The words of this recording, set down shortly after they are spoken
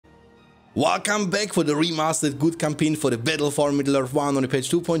Welcome back for the remastered good campaign for the Battle for Middle-earth 1 on the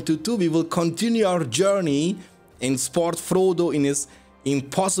page 2.22. We will continue our journey and support Frodo in his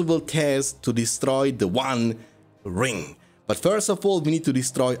impossible task to destroy the One Ring. But first of all, we need to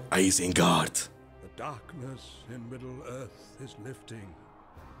destroy Isengard. The darkness in Middle-earth is lifting.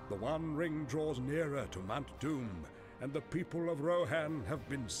 The One Ring draws nearer to Mount Doom, and the people of Rohan have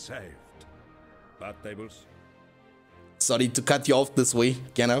been saved. But they will... Sorry to cut you off this way,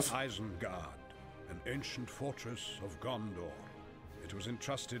 Kenneth. Isengard, an ancient fortress of Gondor. It was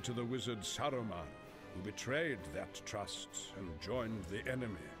entrusted to the wizard Saruman, who betrayed that trust and joined the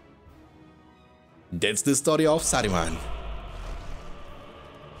enemy. That's the story of Saruman.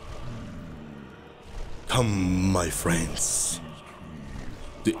 Come, my friends.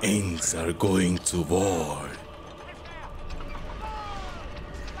 The Ents are going to war.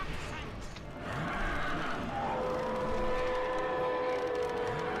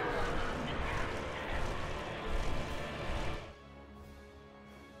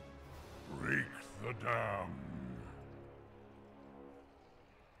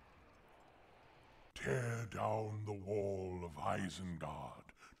 Tear down the wall of Isengard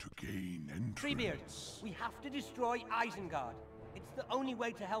to gain entrance. Treebeard, we have to destroy Isengard. It's the only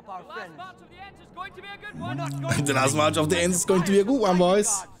way to help our friends. The last march of the Ents is going to be a good one. The last march of the Ents is going to be a good one,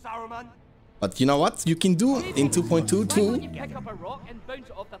 boys. Saruman. But you know what you can do in 2.22? Pick up a rock and bounce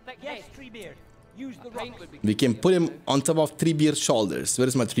it off the thick Yes, head. Treebeard. Use the rock. We can put him on top of Treebeard's shoulders. Where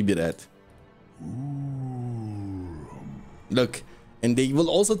is my Treebeard at? Look. And they will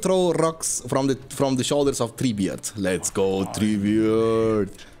also throw rocks from the shoulders of Treebeard. Let's go,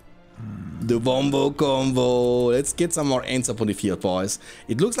 Treebeard. The Wombo combo. Let's get some more Ents up on the field, boys.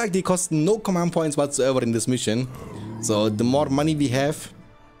 It looks like they cost no command points whatsoever in this mission. So the more money we have,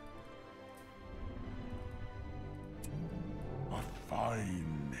 A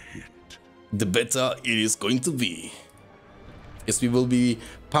fine hit. the better it is going to be. Yes, we will be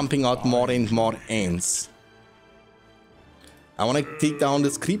pumping out more and more Ents. I want to take down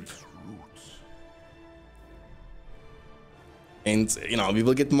this creep. And, you know, we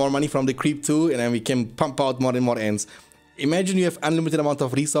will get more money from the creep too, and then we can pump out more and more Ents. Imagine you have unlimited amount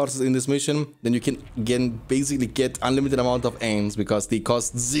of resources in this mission, then you can basically get unlimited amount of Ents because they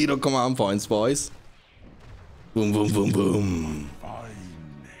cost 0 command points, boys. Boom, boom, boom, boom.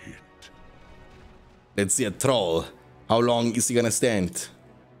 Fine hit. Let's see a troll. How long is he gonna stand?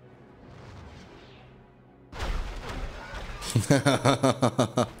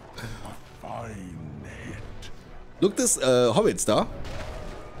 A fine hit. Look this hobbits da.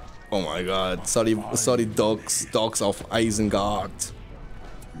 Oh my god, sorry dogs of Isengard.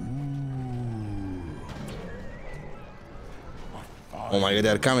 Oh my god,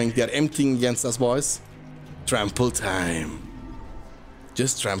 they're coming, they're emptying against us, boys. Trample time.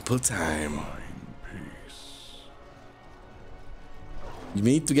 Just trample time. You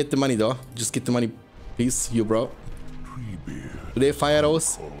need to get the money though. Just get the money, please, you bro. Do they fire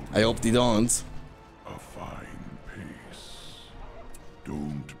arrows? I hope they don't. A fine pace.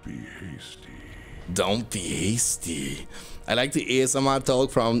 Don't be hasty. Don't be hasty. I like the ASMR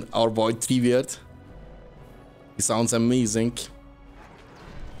talk from our boy Treebeard. He sounds amazing.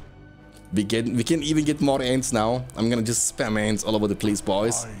 We can even get more Ents now. I'm gonna just spam Ents all over the place,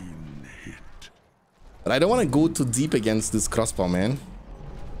 boys. Fine hit. But I don't want to go too deep against this crossbow, man.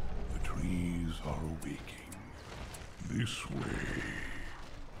 The trees are awaking. This way.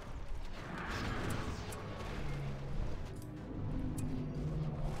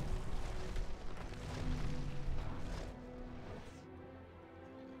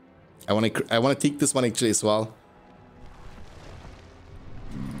 I want to take this one actually as well.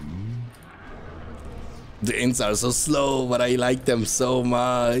 The Ents are so slow, but I like them so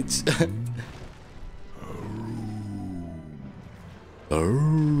much.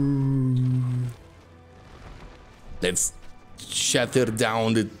 Let's shatter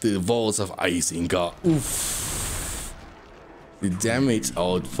down the walls of Isengard. Oof. The damage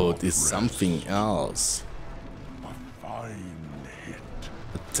output is something else. A fine hit.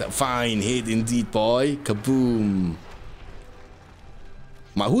 A fine hit indeed, boy. Kaboom.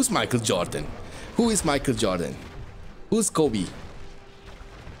 Who's Michael Jordan? Who is Michael Jordan? Who's Kobe?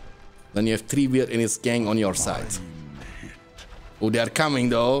 Then you have Treebeard and his gang on your side. Oh, they are coming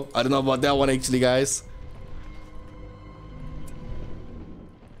though. I don't know about that one actually, guys.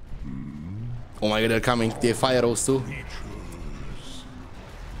 Oh my god, they're coming. They fire arrows too.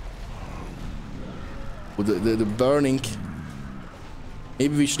 Oh, the burning.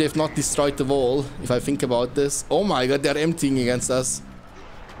 Maybe we should have not destroyed the wall, if I think about this. Oh my god, they're emptying against us.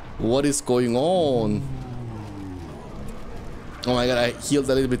 What is going on? Oh my god, I healed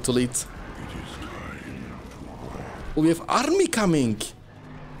a little bit too late. Oh, we have army coming.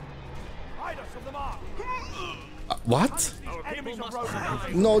 What?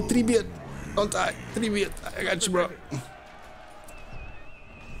 No, Treebeard. Don't die. Treebeard. I got you, bro.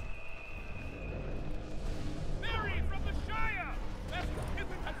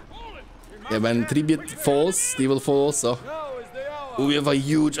 Yeah, when Treebeard falls, they will fall also. Oh, we have a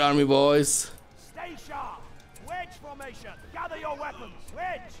huge army, boys. Stay sharp. Wedge formation. Gather your weapons.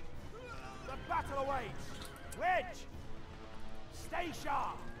 Wedge. The battle awaits. Wedge. Stay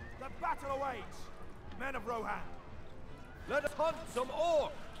sharp. The battle awaits. Men of Rohan. Let us hunt some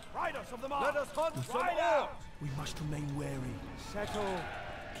orc. Riders of the mark. Let us hunt some orc. We must remain wary. Settle.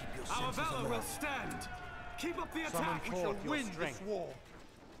 Keep your Our senses valor alert. will stand. Keep up the attack. We shall win this war.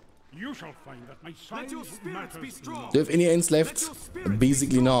 You shall find that my Let size your spirits be matters strong. Do you have any ends left?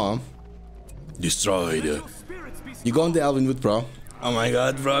 Basically, no. Destroyed. Your spirits be strong. You go on the Alvinwood, bro. Oh my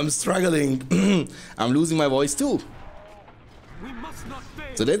god, bro, I'm struggling. I'm losing my voice too. We must not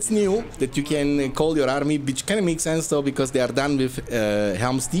fail. So that's new, that you can call your army, which kind of makes sense though, because they are done with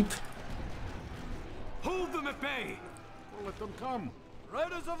Helm's Deep. Hold them at bay. Let them come.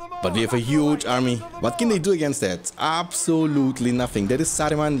 Riders of the mark. But we have a huge army. What can they do against that? Absolutely nothing. That is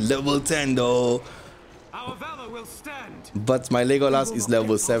Saruman level 10 though. Our valor will stand. But my Legolas is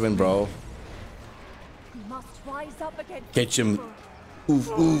level 7, bro. We must rise up against Catch him. Oof,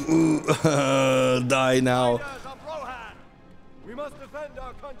 oof, oof. Die now. Riders of Rohan. We must defend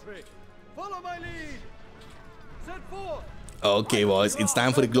our country. Follow my lead. Set forth. Okay, boys, it's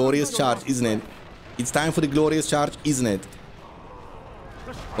time for the glorious charge, isn't it? It's time for the glorious charge, isn't it?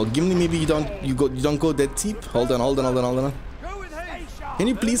 Oh, Gimli, maybe you don't go that deep. Hold on. Go in haste. Can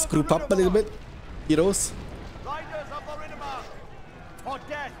you please group up a little bit, heroes? Riders of the Rinnemark. For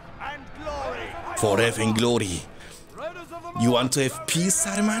death and glory. For having glory. Riders of the mark. You want to have peace,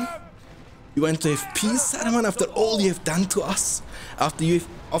 Saruman? You want to have peace, Saruman, after all you have done to us? After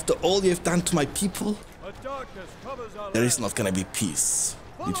all you have done to my people? A darkness covers our There land. is not gonna be peace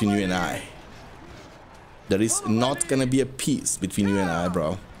between you and I. There is not gonna be a peace between you and I,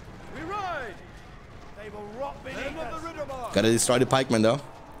 bro. We ride. They will rot beneath Men of the us. Rinnemark. Gotta destroy the pikemen though.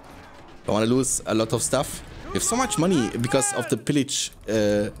 Don't wanna lose a lot of stuff. We have so much money because of the pillage.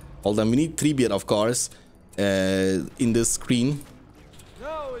 Hold on, we need Treebeard, of course, in this screen.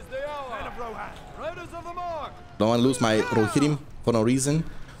 Now is the hour. Men of Rohan. Riders of the mark. Don't wanna lose my Rohirrim for no reason.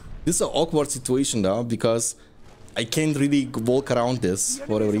 This is an awkward situation though, because I can't really walk around this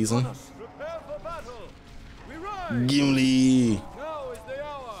for whatever reason. Prepare for battle. We ride. Gimli! Now is the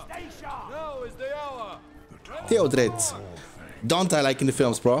hour. Stay sharp. Now is the hour. Theodred! Don't die like in the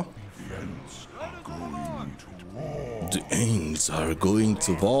films, bro. The Ents are going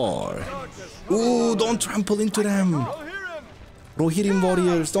to war. Ooh, don't trample into them! I'll hear him. Rohirrim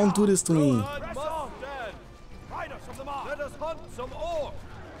warriors, don't do this to me. Rohan must stand. Riders of the mark. Let us hunt some orc.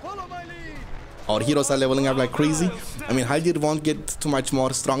 Follow my lead. Our heroes are leveling up like crazy. I mean, Haldir won't get too much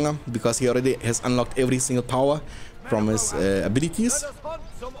more stronger because he already has unlocked every single power from his abilities. Let us hunt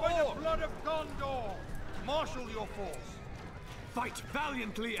some orc. Blood of Gondor. Marshal your force. Fight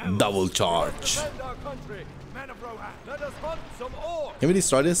valiantly, elves. Double charge. Defend our country. Men of Rohan. Let us hunt some orc. Can we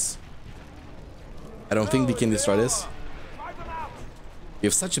destroy this? I don't think we can destroy this. Drive them out. We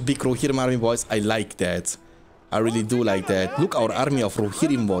have such a big Rohirrim army, boys. I like that. I really do like that. Look, our army of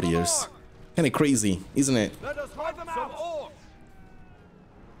Rohirrim warriors. Kinda crazy, isn't it? Let us hunt some orc.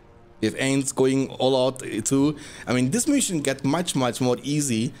 We have Ents going all out too. I mean, this mission got much more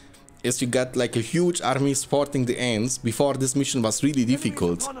easy as you got like a huge army supporting the Ents. Before, this mission was really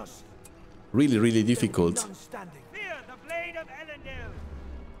difficult. Upon us. Really difficult. None standing. Fear the blade of Elendil.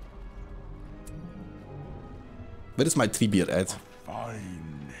 Where is my Treebeard at?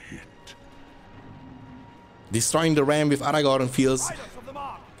 Fine hit. Destroying the ram with Aragorn feels Riders of the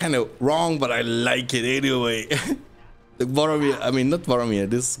mark. kind of wrong, but I like it anyway. Like Boromir, I mean not Boromir,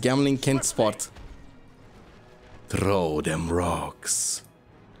 this gambling can't spot. Throw them rocks.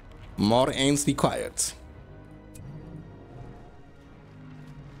 More Ents required.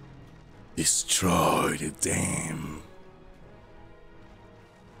 Destroy the dam.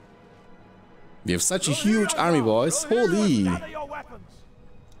 We have such a huge army, boys. Holy. Gather your weapons.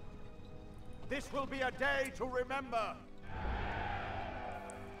 This will be a day to remember.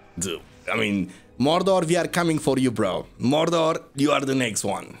 Dude, I mean, Mordor, we are coming for you, bro. Mordor, you are the next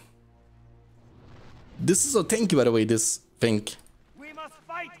one. This is a thank you, by the way, this thing. We must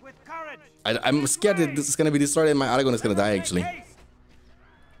fight with courage. I'm scared that this is gonna be destroyed and my Aragorn is gonna die, actually. Make haste.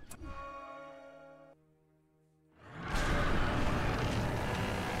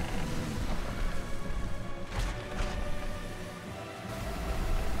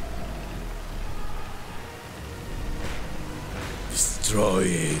 Destroy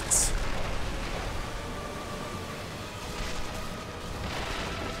it.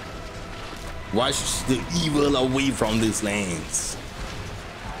 Wash the evil away from these lands.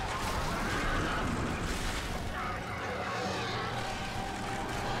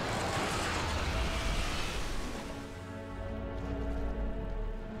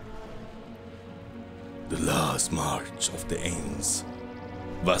 The last march of the Ents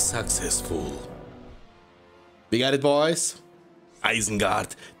was successful. We got it, boys.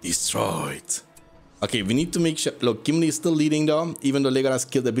 Isengard destroyed. Okay, we need to make sure. Look, Gimli is still leading though, even though Legolas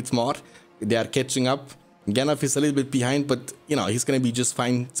killed a bit more. They are catching up. Gandalf is a little bit behind, but you know, he's gonna be just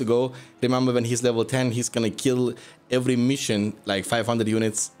fine to go. Remember, when he's level 10, he's gonna kill every mission, like 500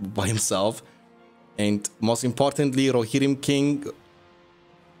 units by himself. And most importantly, Rohirrim King.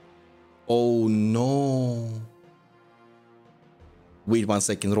 Oh no. Wait 1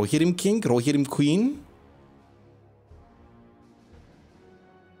 second. Rohirrim King, Rohirrim Queen.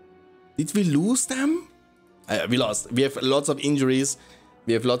 Did we lose them? We lost. We have lots of injuries.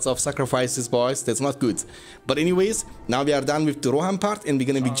 We have lots of sacrifices, boys. That's not good. But anyways, now we are done with the Rohan part, and we're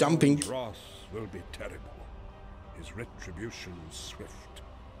gonna be jumping. Sauron's wrath will be terrible. His retribution swift.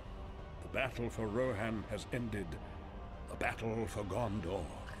 The battle for Rohan has ended. The battle for Gondor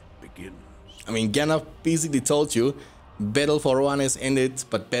begins. I mean, Gandalf basically told you, battle for Rohan has ended,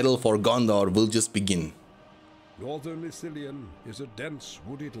 but battle for Gondor will just begin. Northern Ithilien is a dense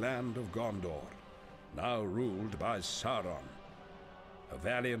wooded land of Gondor, now ruled by Sauron. A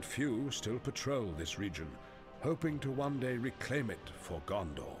valiant few still patrol this region, hoping to one day reclaim it for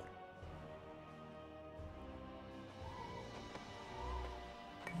Gondor.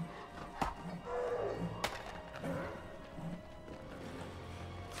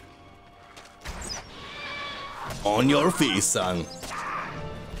 On your face, son.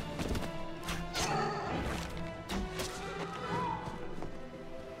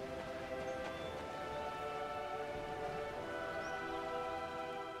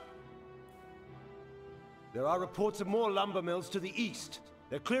 There are reports of more lumber mills to the east.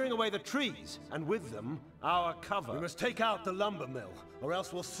 They're clearing away the trees, and with them, our cover. We must take out the lumber mill, or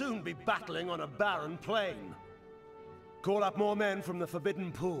else we'll soon be battling on a barren plain. Call up more men from the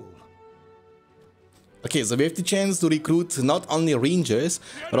Forbidden Pool. Okay, so we have the chance to recruit not only rangers,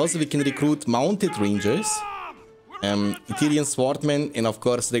 but also we can recruit mounted rangers, Ithilien swordmen, and of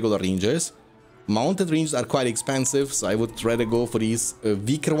course regular rangers. Mounted rangers are quite expensive, so I would rather go for these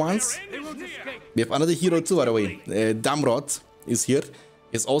weaker ones. We have another hero too, by the way. Damrod is here.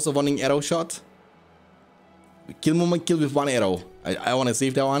 He's also wanting arrow shot. Kill movement kill with 1 arrow. I want to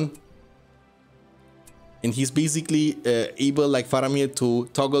save that one. And he's basically able, like Faramir, to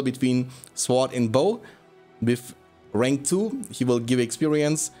toggle between sword and bow. With rank 2, he will give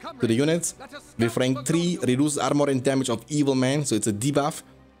experience to the units. With rank 3, reduce armor and damage of evil men, so it's a debuff.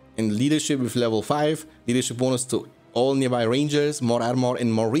 And leadership with level 5, leadership bonus to all nearby rangers, more armor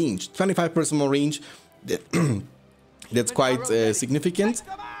and more range. 25% more range. That's quite significant.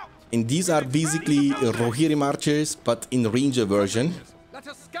 And these are basically Rohirrim archers, but in ranger version.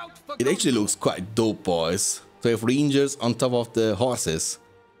 It actually looks quite dope, boys. To have rangers on top of the horses.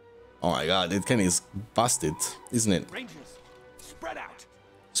 Oh my god, it kind of is busted, isn't it? Rangers, spread out.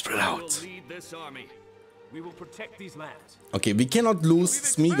 Spread out. Lead this army. We will protect these lands. Okay, we cannot lose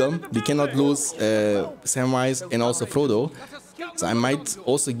Smeagol, we cannot lose Samwise and also Frodo. So I might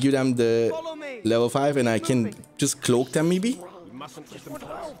also give them the level 5 and I can just cloak them maybe.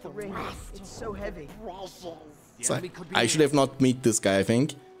 It's so heavy. So I should have not made this guy, I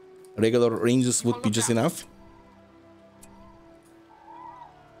think. Regular ranges would be just enough.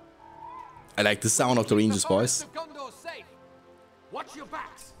 I like the sound of the ranges, boys. Watch your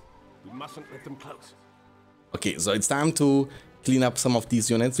backs. We mustn't let them close. Okay, so it's time to clean up some of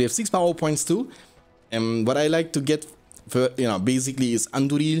these units. We have 6 power points too. What I like to get, for, basically is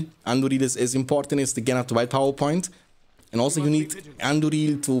Anduril. Anduril is as important as the Gandalf White power point. And also you need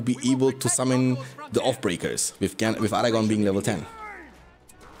Anduril to be able to summon the Oathbreakers, with Aragorn being level 10.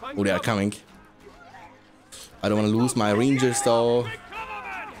 Oh, they are coming. I don't want to lose my rangers though.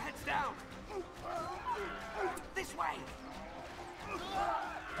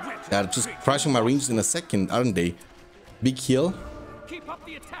 They are just crushing my rangers in a second, aren't they? Big heal. Keep up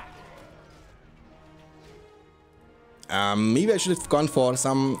the attack. Maybe I should have gone for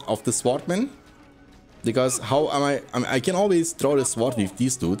some of the swordmen. Because how am I can always throw the sword with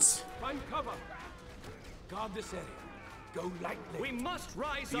these dudes. Find cover. Guard this area. Go lightly. We must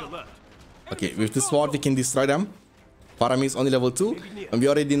rise up. Okay, with the sword we can destroy them. Faramir is only level 2. And we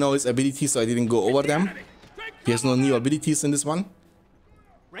already know his abilities, so I didn't go over them. He has no new abilities in this one.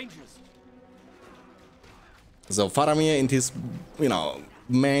 Rangers. So Faramir and his, you know,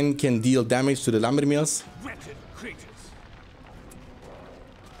 men can deal damage to the lumber mills. Wretched creatures.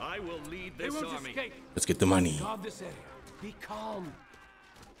 I will lead this army. Let's get the money. Guard this area. Be calm.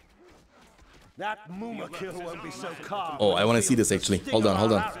 That Muma kill won't be so calm. Oh, I want to see this actually. Hold on,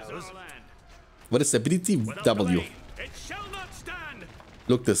 hold on. What is ability W? It shall not stand.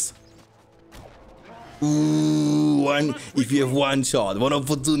 Look this. Ooh, one. If you have one shot, one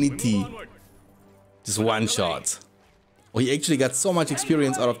opportunity. Just one shot. Oh, he actually got so much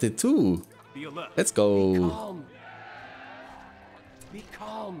experience out of it too. Let's go. Calm. Be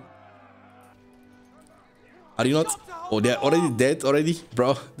calm. Are you not? Oh, they're already dead already?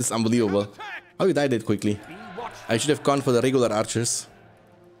 Bro, this is unbelievable. How you died that quickly? I should have gone for the regular archers.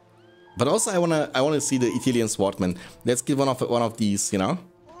 But also I wanna see the Ithilien swordman. Let's get one of these, you know.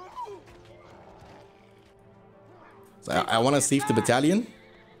 So I wanna save the battalion.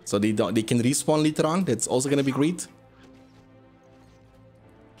 So they can respawn later on. That's also gonna be great.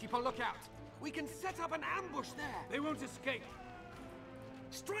 Keep a lookout. We can set up an ambush there. They won't escape.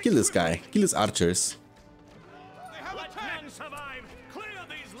 Kill this guy. Kill his archers. Let men survive. Clear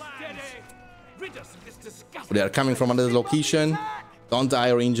these lands. Rid us of this disgusting. They are coming from another location. Don't die,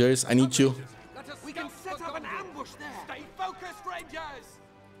 Rangers. I need you. We can set up an ambush there. Stay focused,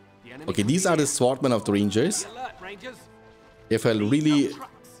 Rangers. Okay, these are the swordmen of the Rangers. Alert, Rangers. They felt really...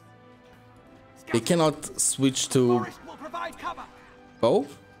 They cannot switch to Forest will provide cover. bow.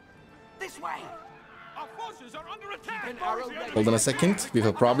 This way. Our forces are under attack. Keep an arrow ready. Hold on a second. We have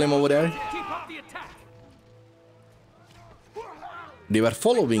a problem over there. Keep up the attack. They were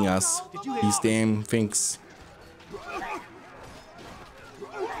following us. These damn things.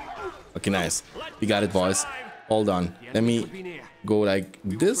 Okay, nice. We got it, boys. Hold on. Let me go like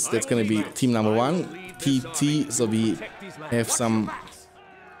this. That's gonna be team number 1. TT. So we have some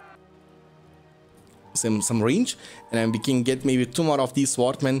range, and then we can get maybe 2 more of these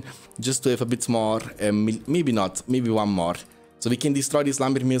swordmen just to have a bit more. Maybe not. Maybe 1 more. So we can destroy these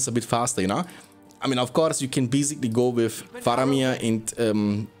lumber mills a bit faster, you know. I mean, of course, you can basically go with Faramir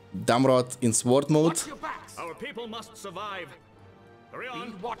and Damrod in sword mode. Our people must survive. Hurry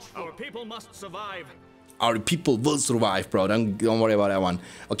on. Our people must survive. Our people will survive, bro. Don't worry about that one.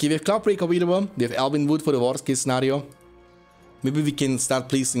 Okay, we have Cloudbreak available. We have Elven Wood for the worst case scenario. Maybe we can start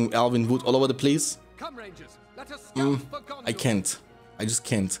placing Elven Wood all over the place. Come, Rangers. Let us scout for Gondor. I can't. I just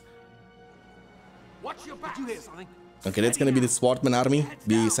can't. Watch your back. Did you hear something? Okay, that's gonna be the Swordman army.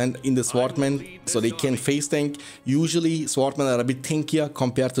 We send in the Swordmen so they can face tank. Usually, Swordmen are a bit tankier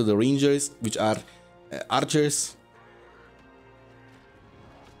compared to the Rangers, which are archers.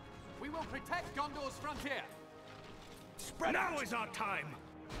 We will protect Gondor's frontier. Now is our time.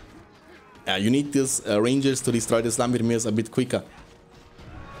 You need these Rangers to destroy the slumber mills a bit quicker.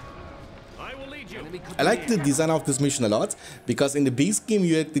 I will lead you. I like the design of this mission a lot, because in the base game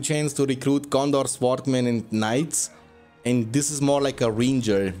you had the chance to recruit Gondor Swordmen and Knights, and this is more like a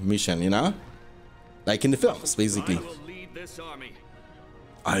Ranger mission, you know? Like in the films, basically. I will lead this army.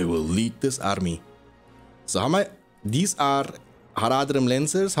 I will lead this army. So how am I... These are Haradrim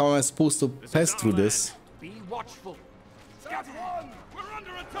Lancers. How am I supposed to pass through this? Be watchful. Scout ahead. We're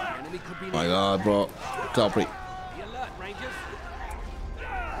under attack. Enemy could be Oh my god, bro. Cloudbreak. Be alert, Rangers.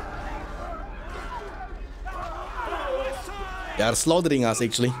 They are slaughtering us,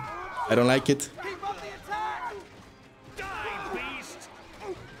 actually. I don't like it. Keep up the attack. Die, beast.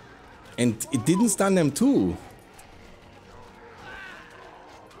 And it didn't stun them too.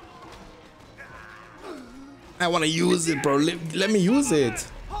 I want to use it, bro. Let me use it.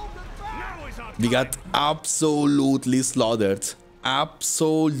 Now is our We got absolutely slaughtered.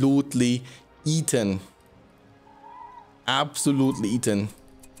 Absolutely eaten. Absolutely eaten.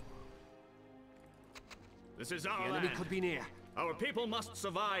 This is our The enemy land. could be near. Our people must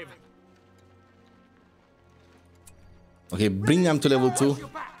survive. Okay, bring them to level 2, Watch your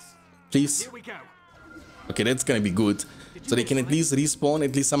backs. please. Here we go. Okay, that's gonna be good. So they can at least respawn,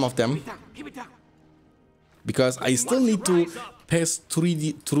 at least some of them. Down. Keep it down. Because I still need to pass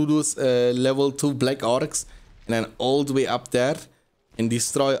through those level 2 black orcs and then all the way up there and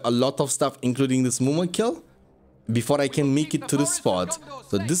destroy a lot of stuff, including this Muma kill, before I can make it to this spot.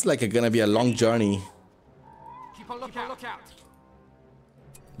 So this is like gonna be a long journey. Keep a lookout.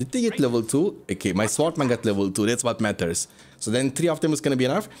 Did they get level 2? Okay, my swordman got level 2. That's what matters. So then 3 of them is gonna be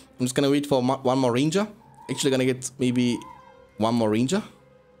enough. I'm just gonna wait for 1 more ranger. Actually gonna get maybe 1 more ranger.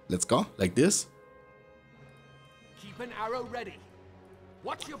 Let's go, like this. Keep an arrow ready.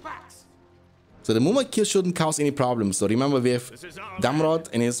 Watch your backs. So the Muma kill shouldn't cause any problems. So remember, we have Damrod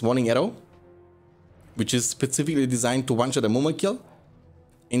and his warning arrow, which is specifically designed to one-shot a Muma kill.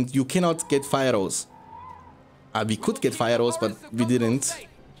 And you cannot get fire arrows. We could get fire arrows, but we didn't.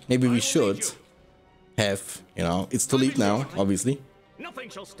 Maybe we should have, you know. It's too late now, obviously. Nothing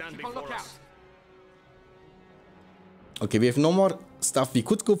shall stand before us. Okay, we have no more stuff. We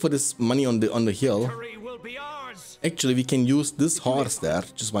could go for this money on the hill. Actually, we can use this horse there.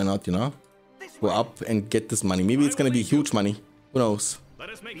 Just why not, you know? Go up and get this money. Maybe it's gonna be huge money. Who knows? Let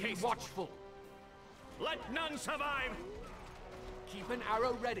us make haste. Watchful. Let none survive. Keep an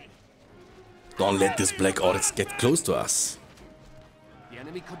arrow ready. Don't let this black orcs get close to us. The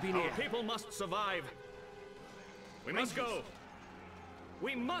enemy could be near. Our people must survive. We must go.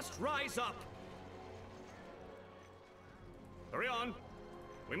 We must rise up. Hurry on.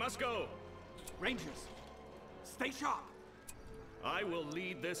 We must go. Rangers, stay sharp. I will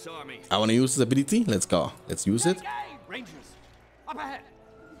lead this army. I want to use this ability. Let's go. Let's use it. Rangers, up ahead.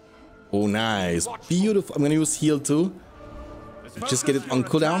 Oh, nice. Beautiful. I'm going to use heal too. Just get it on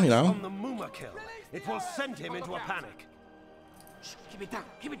cooldown, you know. It will send him into a panic. Keep it down.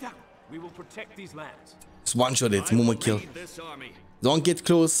 Keep it down. We will protect these lands. Just one shot it. Muma kill. Don't get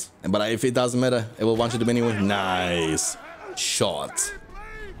close. But if it doesn't matter, I will one shot him anyway. Nice shot.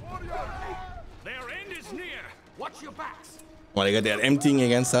 Their end is near. Watch your backs. Oh my god, they are emptying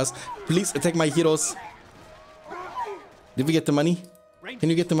against us. Please attack my heroes. Did we get the money? Can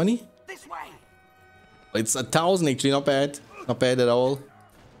you get the money? This way. It's 1,000 actually, not bad. Not bad at all.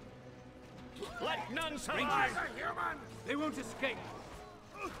 Let none survive. They won't escape.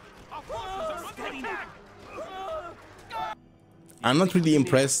 Our forces are steady now. I'm not really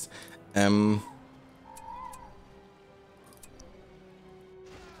impressed. I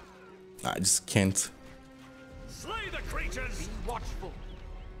just can't. Slay the creatures. Be watchful.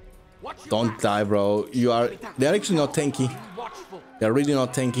 Don't die, bro. They're actually not tanky. They're really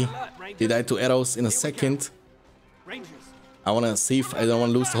not tanky. They died to arrows in a second. I wanna save. I don't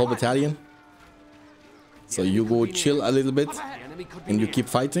wanna lose the whole battalion. So you go chill a little bit and you keep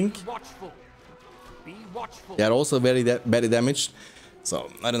fighting. They are also very badly damaged. So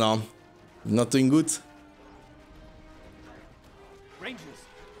I don't know. Not doing good.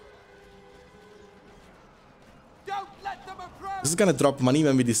 This is gonna drop money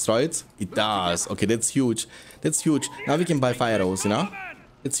when we destroy it. It does. Okay, that's huge. That's huge. Now we can buy fire arrows, you know?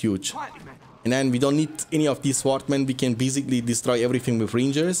 It's huge. And then we don't need any of these swordmen. We can basically destroy everything with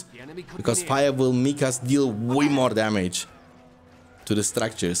rangers. Because fire will make us deal way more damage to the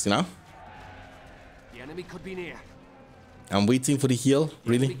structures, you know? The enemy could be near. I'm waiting for the heal,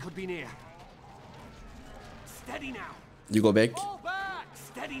 really. Steady now. You go back.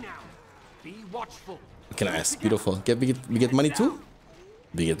 Steady now. Be watchful. Okay, nice. Beautiful. We get money too?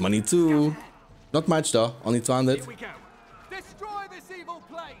 We get money too. Not much though, only 200. Here we go. Destroy this evil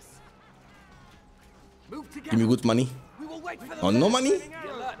place. Move together. Give me good money. We will wait for them. Oh, no money?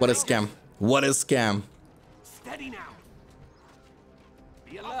 What a scam. What a scam. Steady now.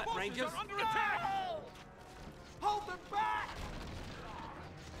 Be alert, Rangers. Under attack. Hold them back.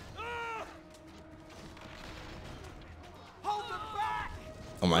 Hold them back.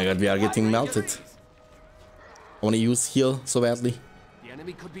 Oh my god, we are getting melted. I want to use heal so badly. The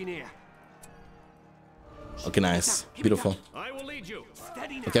enemy could be near. Okay, nice. Beautiful. I will lead you.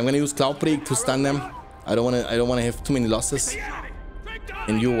 Okay, I'm gonna use Cloud Break to stun them. I don't wanna have too many losses.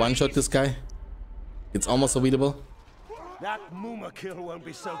 And you one-shot this guy. It's almost unbeatable. That Muma kill won't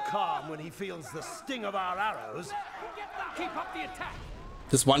be so calm when he feels the sting of our arrows. Keep up the attack.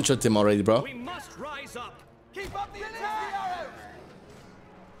 Just one-shot him already, bro. We must rise up. Keep up the attack.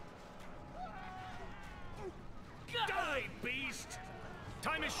 Die, beast!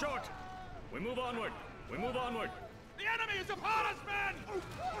 Time is short. We move onward. We move onward. The enemy is upon us, men!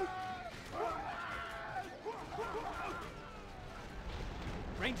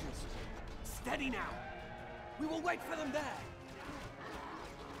 Rangers, steady now. We will wait for them there.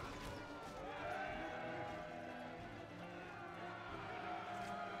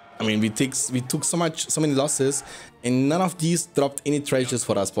 I mean, we took so many losses, and none of these dropped any treasures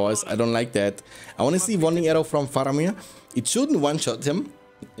for us, boys. I don't like that. I want to see Warning Arrow from Faramir. It shouldn't one-shot him,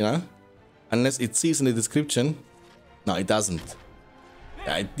 you know, unless it says in the description. No, it doesn't.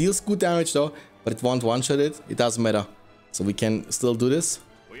 Yeah, it deals good damage though, but it won't one-shot it. It doesn't matter. So we can still do this.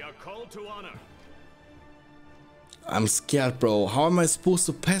 We are called to honor. I'm scared, bro. How am I supposed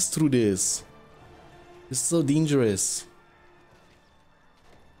to pass through this? It's so dangerous.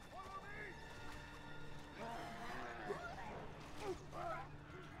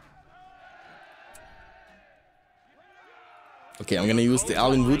 Okay, I'm gonna use the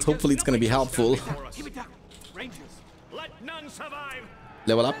Alvin Wood. Hopefully it's gonna be helpful.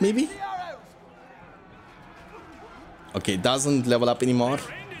 Level up maybe? Okay, it doesn't level up anymore.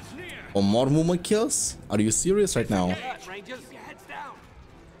 Oh, more movement kills? Are you serious right now? Rangers, your heads down.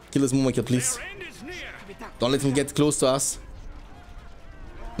 Kill this movement kill, please. Don't let him get close to us.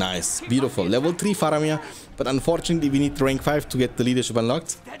 Nice, beautiful. Level 3 Faramir, but unfortunately we need rank 5 to get the leadership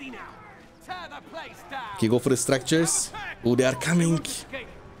unlocked. Steady now. Tear the place down. Okay, go for the structures. Oh, they are coming.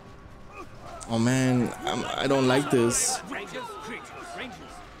 Oh man, I don't like this. Rangers, Rangers.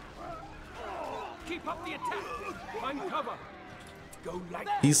 Keep up the attack. Find cover. Go like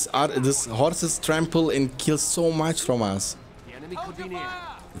These horses trample and kill so much from us. the enemy could be near.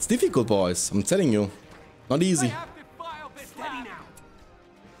 It's difficult, boys. I'm telling you, not easy. Steady now.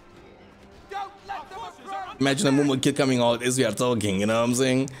 Don't let them approach. Imagine a movement kid coming out as we are talking. You know what I'm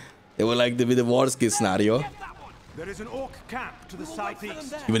saying? They were like with the worst case scenario. There is an orc camp to the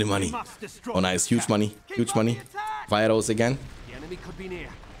southeast. Give me the money. Oh, nice, huge money, huge money. Fire arrows again. The enemy could be near.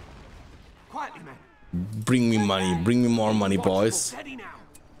 Quietly, man. Bring me money. Bring me more money, boys. Steady now.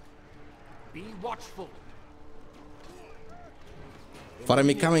 Be watchful.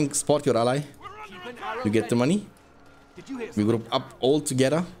 Faramir coming. Spot your ally. Keep an arrow You get the money. Did you hear We group up all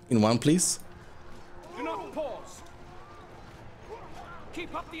together in one place. Do not pause.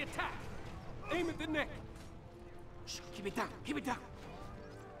 Keep up the attack. Aim at the neck. Shh, keep it down. Keep it down.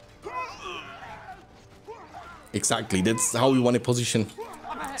 Exactly. That's how we want to position.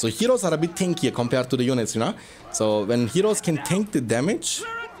 So heroes are a bit tankier compared to the units, you know. So when heroes can tank the damage,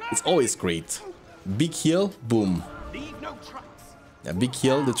 it's always great. Big heal, boom. Leave no tracks. Yeah, big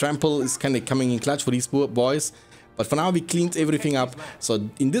heal. The trample is kind of coming in clutch for these boys. But for now, we cleaned everything up. So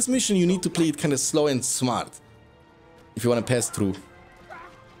in this mission, you need to play it kind of slow and smart if you want to pass through.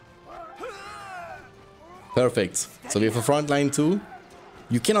 Perfect. So we have a front line too.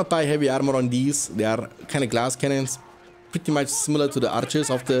 You cannot buy heavy armor on these. They are kind of glass cannons, pretty much similar to the archers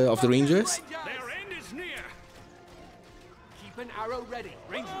of the Rangers. Their end is near. Keep an arrow ready.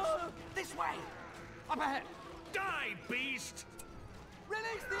 Rangers, this way. Up ahead. Die, beast.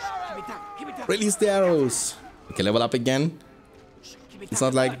 Release the arrow. Keep it down. Keep it down. Release the arrows. Okay, level up again. It's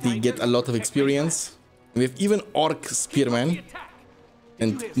not like they get a lot of experience. We have even orc spearmen,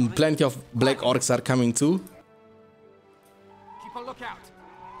 and plenty of black orcs are coming too. Keep a lookout.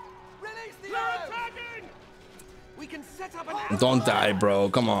 Release the arrow. We can set up an Don't die, bro.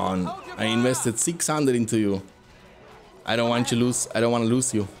 Come on. I invested 600 into you. I don't want you lose. I don't want to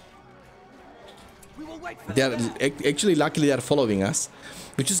lose you. We will wait for They are actually, luckily, they are following us,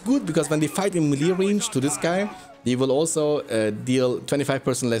 which is good because when they fight in melee range to this guy, they will also deal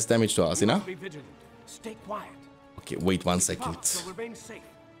 25% less damage to us, you know? Be vigilant. Stay quiet. Okay, wait 1 second. Will remain safe.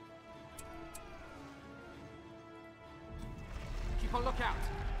 Keep a lookout.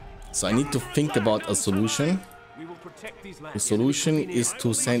 So I need to think about a solution. We will protect these The lands. solution is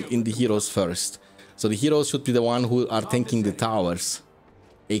to send in the heroes first. So the heroes should be the one who are tanking the towers.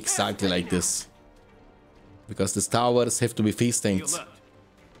 Exactly like this. Because the towers have to be face tanked.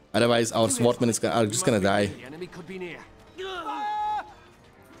 Otherwise our swordmen are just gonna die. The enemy could be near. Keep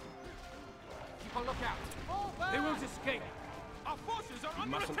a lookout. They won't escape. Our forces are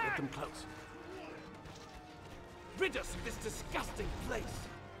under attack. Mustn't let them close. Rid us of this disgusting place.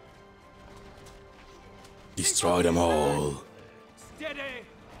 Destroy them all. Steady.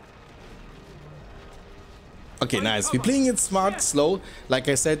 Okay, nice. We're playing it smart, slow. Like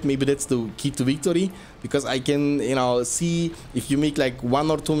I said, maybe that's the key to victory. Because I can, you know, see if you make like 1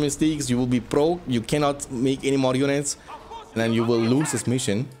 or 2 mistakes, you will be broke. You cannot make any more units. And then you will lose this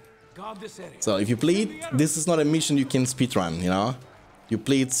mission. So if you play it, this is not a mission you can speedrun, you know. You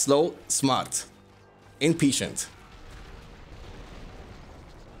play it slow, smart, and patient.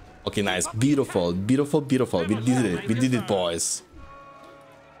 Okay, nice. Beautiful, beautiful, beautiful. We did it. We did it, boys.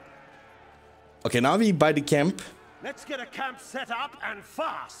 Okay, now we buy the camp. Let's get a camp set up and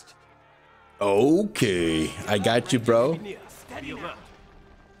fast. Okay, I got you, bro. Steady alert.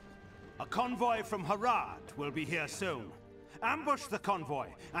 A convoy from Harad will be here soon. Ambush the convoy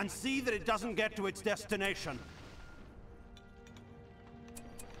and see that it doesn't get to its destination.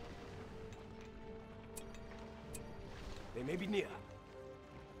 They may be near.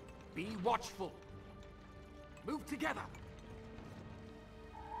 Be watchful. Move together.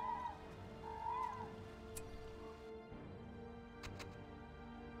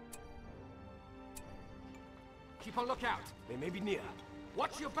 Keep a lookout. They may be near.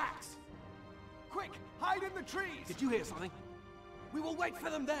 Watch your backs. Quick, hide in the trees. Did you hear something? We will wait for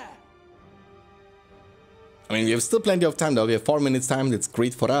them there. I mean, we have still plenty of time though. We have 4 minutes time. That's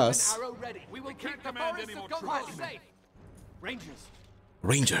great for us. Arrow ready. We will keep the forest of Gondor safe. Rangers.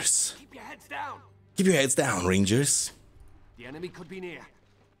 Rangers. Keep your heads down. Keep your heads down, Rangers. The enemy could be near.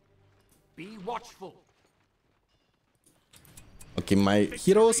 Be watchful. Okay, my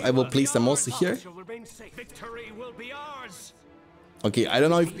heroes, I will place them also here. Victory will be ours. Okay, I don't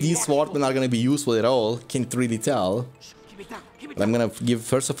know if these swordmen are gonna be useful at all. Can't really tell. But I'm gonna give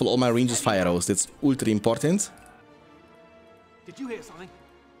first of all my rangers fire arrows. That's ultra important. Did you hear something?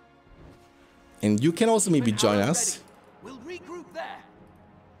 And you can also maybe join us. We'll regroup there.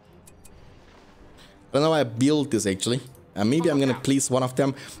 I don't know how I built this actually. And maybe I'm gonna place one of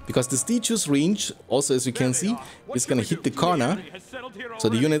them because the Statue's range, also as you can see, is gonna hit the corner. So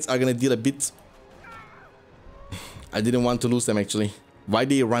the units are gonna deal a bit. I didn't want to lose them actually. Why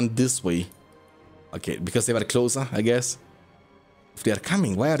they run this way? Okay, because they were closer, I guess. If they are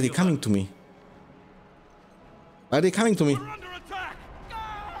coming, why are they coming to me? Why are they coming to me?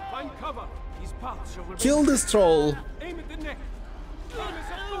 Find cover. These paths shall Kill this troll! aim at the neck. Armies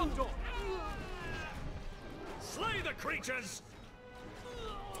of Gondor. Slay the creatures.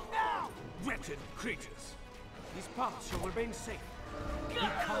 Now! Wretched creatures. These paths shall remain safe. Be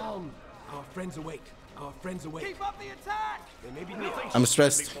calm. Our friends await. Our friends await. Keep up the attack! They may be nothing. I'm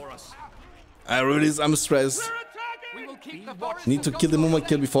stressed. I'm stressed. We will keep the forest. Need to kill the Muma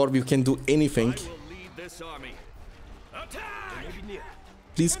kill before we can do anything. Lead this army. Attack!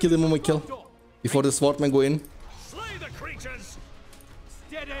 Please kill the Muma kill before the swordmen go in. Slay the creatures.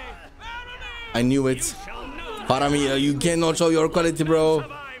 Steady. I knew it. Faramir, you cannot show your quality, bro.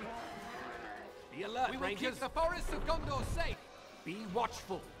 Be alert, Rangers. Keep the forests of Gondor safe. Be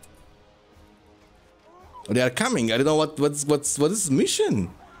watchful. They are coming. I don't know what is this mission?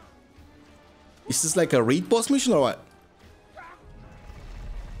 Is this like a raid boss mission or what?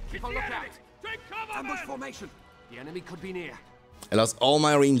 Keep a lookout. Ambush formation. The enemy could be near. I lost all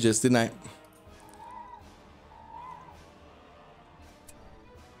my ranges, didn't I?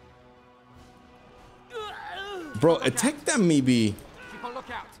 Bro, attack them maybe. Keep a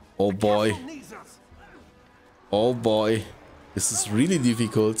lookout. Oh boy. Oh boy. This is really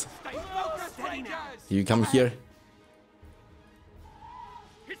difficult. You come here.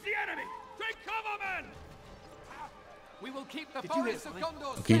 It's the enemy. Take cover, men. We will keep the forests of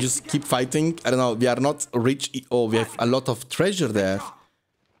Gondor. Okay, just keep fighting. I don't know. We are not rich. Oh, we have a lot of treasure there.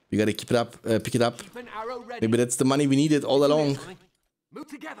 We gotta keep it up, pick it up. Maybe that's the money we needed all along. Move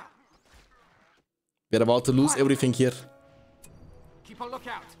together. We're about to lose everything here. Keep a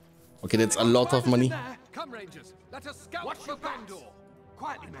lookout. Okay, that's a lot of money. Come, Rangers. Let us scout for Gondor.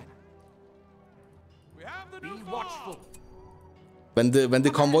 Quietly, men. We have the Be watchful. When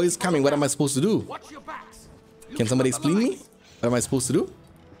the convoy is coming, what am I supposed to do? Watch your backs. Can somebody explain me? What am I supposed to do?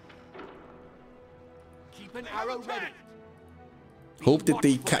 Keep an arrow ready. Hope that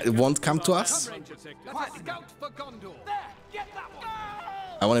they won't come to us. Scout for Gondor. There, get that one.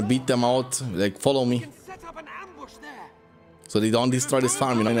 I want to beat them out. Like, follow me. Set up an ambush there. So they don't destroy this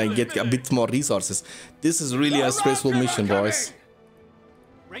farm, you know, and I get a bit more resources. This is really a stressful mission, boys.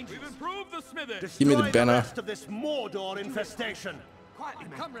 Rangers, improve the smithy. Give me the banner. Rest of this Mordor infestation. Quietly,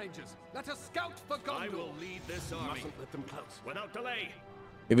 men. Come, Rangers. Let us scout for Gondor. I will lead this army. Let them close. Without delay.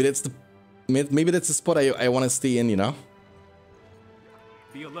 Maybe that's the spot I want to stay in, you know.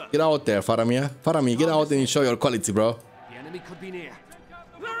 Be alert. Get out there, Faramir. Faramir, get out and show your quality, bro. The enemy could be near.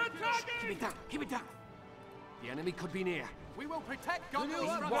 They're attacking! Keep it down. Keep it down. The enemy could be near. We will protect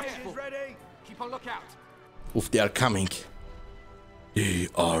Gondor. Watchful. Ready. Keep a lookout. Oof, they are coming. They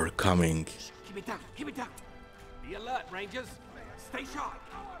are coming. Keep it down. Keep it down. Be alert, Rangers. Stay sharp.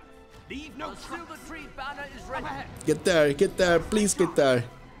 Leave no trace. The tree banner is ready. Get there, please get there.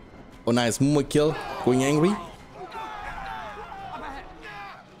 Oh, nice. Muma kill. Going angry.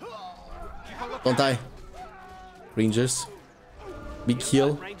 Don't die. Rangers. Big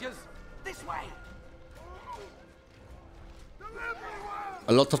heal. Rangers, this way.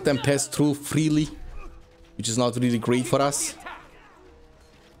 A lot of them pass through freely, which is not really great for us.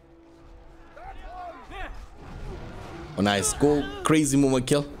 Oh, nice. Go crazy, Muma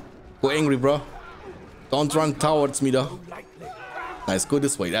kill. Go angry, bro. Don't run towards me, though. Nice. Go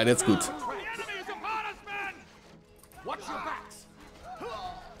this way. Yeah, that's good.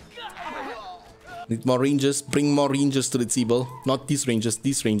 Need more rangers. Bring more rangers to the table. Not these rangers.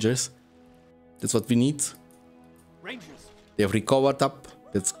 These rangers. That's what we need. Rangers. They have recovered up.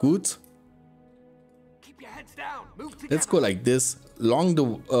 That's good. Keep your heads down. Move together. Let's go like this.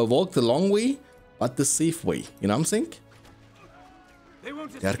 Walk the long way, but the safe way. You know what I'm saying?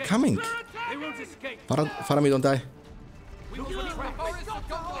 They are coming. They won't escape. Faramir, don't die.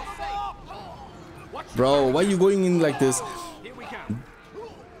 Bro, why are you going in like this? Here we go.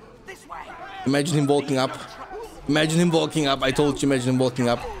 This way. Imagine him walking up. Imagine him walking up. I told you, imagine him walking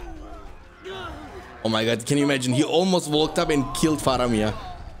up. Oh my god, can you imagine? He almost walked up and killed Faramir.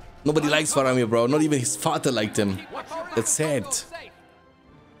 Nobody likes Faramir, bro. Not even his father liked him. That's sad.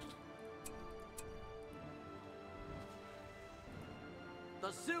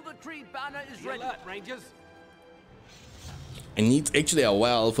 The silver tree banner is ready, Rangers. I need actually a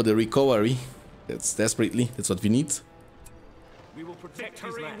well for the recovery. That's desperately. That's what we need. We will protect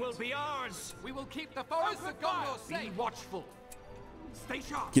victory will be ours. We will keep the forest of Gondor safe. Be watchful. Stay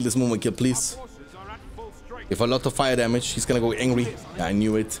sharp. Kill this moment, kill, please. If a lot of fire damage, he's gonna go angry. Yeah, I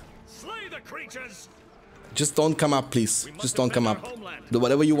knew it. Slay the creatures. Just don't come up, please. Just don't come up. Do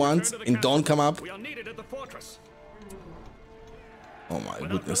whatever you want and don't come up. We are needed at the fortress. Oh my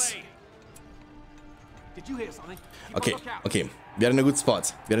goodness. Did you hear something? Okay, okay. We are in a good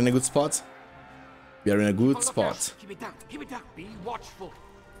spot. We are in a good spot. We are in a good spot. Keep it down. Keep it down. Be watchful.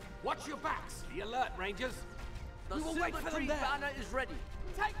 Watch your backs. Be alert, Rangers. We will wait for them there. Banner is ready.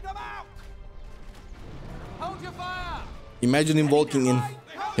 Take them out. Hold your fire. Imagine him walking in.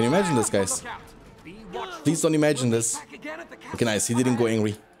 Can you imagine this, guys? Please don't imagine this. Okay, nice. He didn't go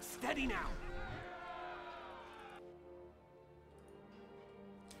angry. Steady now.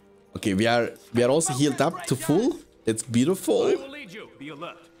 Okay, we are also healed up to full. It's beautiful. I will lead you. Be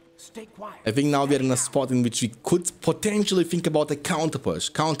alert. Stay quiet. I think now we are in a spot in which we could potentially think about a counter push,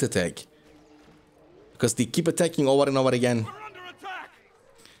 counter attack. Because they keep attacking over and over again.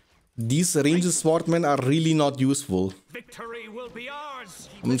 These ranged swordmen are really not useful. Victory will be ours.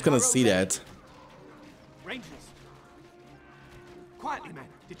 I'm just gonna say that. Rangers. Quietly, man.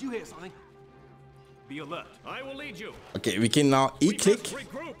 Did you hear something? Be alert. I will lead you. Okay, we can now E-click.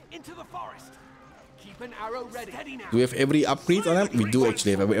 Into the forest. Keep an arrow ready. Steady now. Do we have every upgrade on them? We do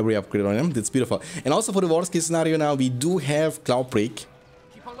actually have every upgrade on them. That's beautiful. And also for the worst case scenario now, we do have Cloud Break.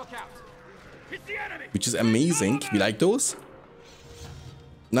 Keep on lookout. Which is amazing. We like those.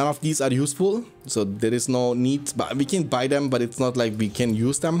 None of these are useful, so there is no need. But we can buy them, but it's not like we can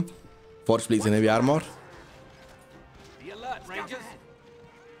use them. Forge Blades and Heavy Armor. Be alert, Rangers.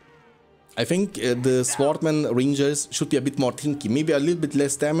 I think the Swordman Rangers should be a bit more tanky. Maybe a little bit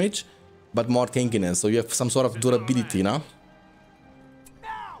less damage, but more tankiness. So you have some sort of durability now.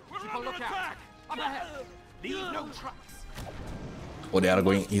 Keep on lookout. Up ahead. Leave no tracks. Oh, they are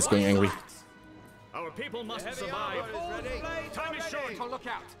going. He's going angry. Our people must survive. Time is short. Keep on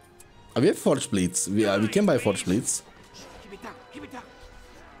lookout. We have Forge Blades. We can buy Forge Blades. Keep it down. Keep it down.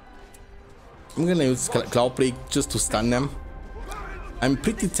 I'm gonna use Cloud Break just to stun them. I'm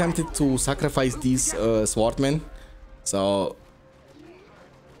pretty tempted to sacrifice these swordmen, so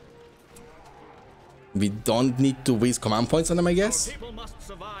we don't need to waste command points on them, I guess.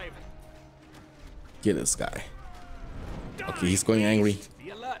 Get this guy. Okay, he's going angry. Be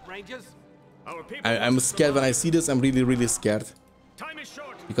alert, Rangers. I'm scared when I see this. I'm really scared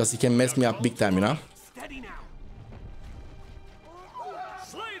because he can mess me up big time, you know. Steady now.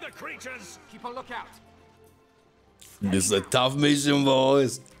 Slay the creatures. Keep on lookout. This is a tough mission,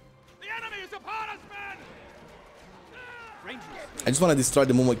 boys. The enemy is upon us, men. Rangers. I just want to destroy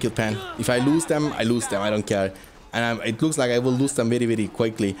the Momo Kill Pan. If I lose them, I lose them. I don't care. And it looks like I will lose them very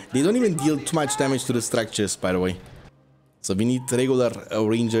quickly. They don't even deal too much damage to the structures, by the way. So we need regular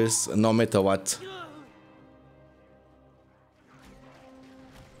rangers, no matter what.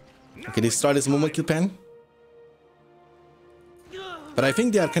 Okay, destroy this Momo Kill Pan. But I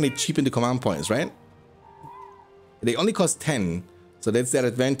think they are kind of cheap in the command points, right? They only cost 10, so that's their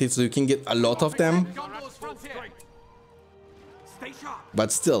advantage, so you can get a lot of them.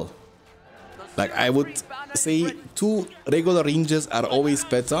 But still, like I would say 2 regular rangers are always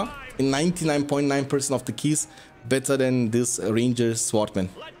better, in 99.9% of the keys, better than this ranger swordman.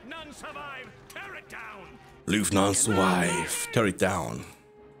 Let none survive. Tear it down. Leave none survive. Tear it down.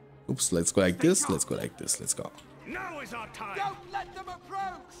 Oops, let's go like this, let's go like this, let's go. Now is our time. Don't let them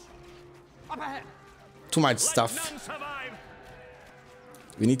approach. Up ahead. Too much stuff.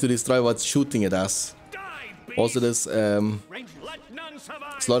 We need to destroy what's shooting at us. Also this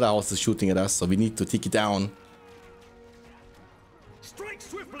slaughterhouse is shooting at us, so we need to take it down. Strike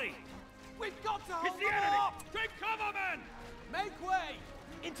swiftly. We've got to hold them up. Take cover, men. Make way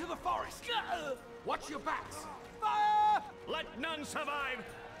into the forest. Watch your backs. Fire. Let none survive.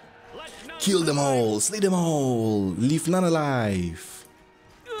 Let none Kill them all, slay them all, leave none alive.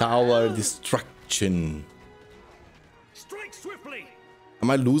 Tower destruction. Strike swiftly. Am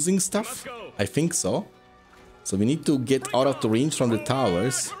I losing stuff? I think so. So we need to get out of the range from the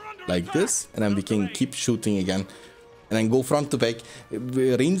towers, like this, and then we can keep shooting again. And then go front to back.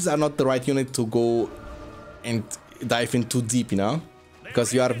 Ranges are not the right unit to go and dive in too deep, you know?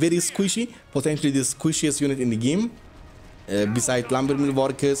 Because you are very squishy, potentially the squishiest unit in the game. Beside lumbermill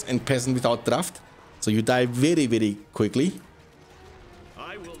workers and peasant without draft. So you die very quickly.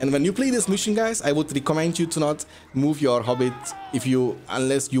 And when you play this mission, guys, I would recommend you to not move your hobbit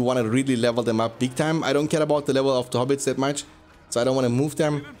unless you want to really level them up big time. I don't care about the level of the hobbits that much, so I don't want to move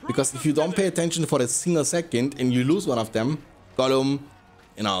them, because if you don't pay attention for a single second and you lose one of them, Gollum,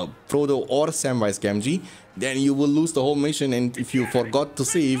 you know, Frodo or Samwise Gamgee, then you will lose the whole mission. And if you forgot to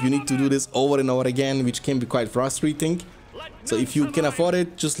save, you need to do this over and over again, which can be quite frustrating. So if you can afford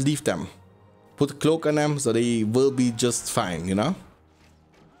it, just leave them. Put a cloak on them so they will be just fine, you know?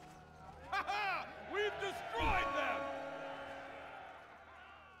 We've destroyed them!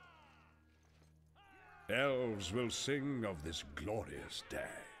 Elves will sing of this glorious day.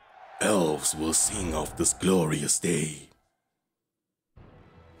 Elves will sing of this glorious day.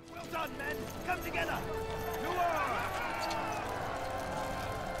 Well done, men! Come together!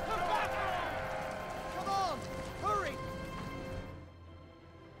 Come on! Hurry!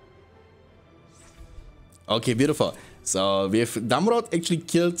 Okay, beautiful. So we have Damrod actually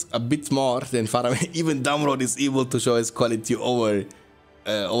killed a bit more than Faramir. Even Damrod is able to show his quality over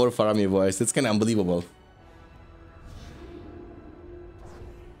Faramir, boys. That's kind of unbelievable.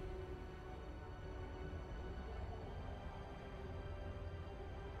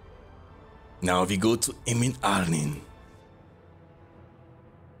 Now we go to Emyn Arnen.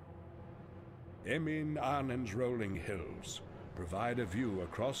 Emyn Arnen's rolling hills provide a view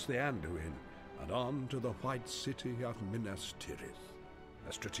across the Anduin and on to the white city of Minas Tirith,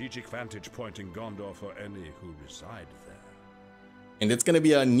 a strategic vantage point in Gondor for any who reside there. And it's gonna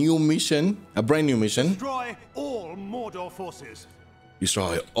be a new mission, a brand new mission. Destroy all Mordor forces.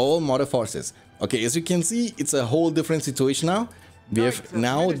 Destroy all Mordor forces. Okay, as you can see, it's a whole different situation now. We have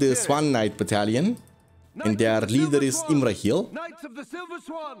now the Swan Knight Battalion, and their leader is Imrahil. Knights of the Silver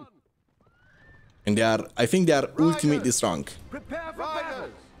Swan. And I think they are ultimately strong. Prepare for battle.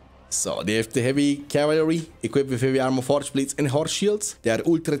 So they have the heavy cavalry equipped with heavy armor, forge blades, and horse shields. They are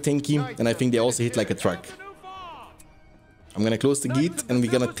ultra tanky, and I think they also hit like a truck. I'm gonna close the gate and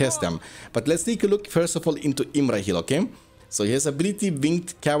we're gonna test them. But let's take a look first of all into Imrahil, okay? So he has ability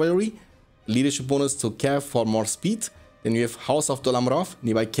Winged Cavalry, leadership bonus to Cav for more speed. Then you have House of Dol Amroth,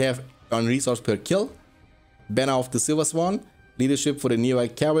 nearby Cav on resource per kill. Banner of the Silver Swan, leadership for the nearby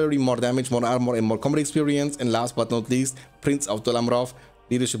cavalry, more damage, more armor, and more combat experience. And last but not least, Prince of Dol Amroth,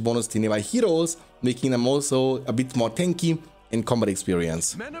 leadership bonus to nearby heroes, making them also a bit more tanky in combat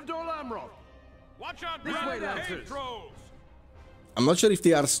experience. Men of Dol Amroth. Watch out, This way, Lancers. I'm not sure if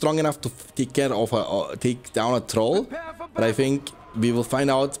they are strong enough to take care of take down a troll, but I think we will find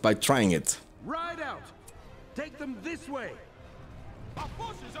out by trying it. Ride out. Take them this way. Our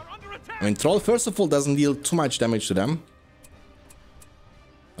forces are under attack. I mean, troll first of all doesn't deal too much damage to them.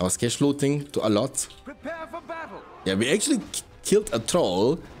 I was cash looting to a lot. Prepare for battle. Yeah, we actually killed a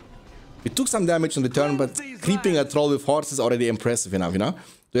troll. We took some damage on the turn, but creeping a troll with horse is already impressive enough, you know?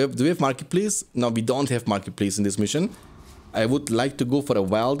 Do we have marketplace? No, we don't have marketplace in this mission. I would like to go for a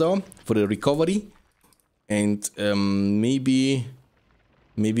while though, for the recovery. And maybe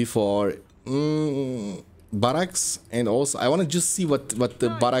for barracks. And also, I want to just see what the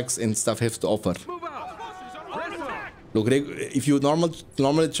barracks and stuff have to offer. Move out. Look, if you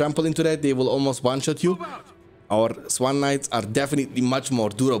normally trample into that, they will almost one-shot you. Our Swan Knights are definitely much more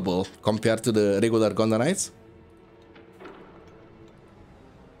durable compared to the regular Gondor Knights.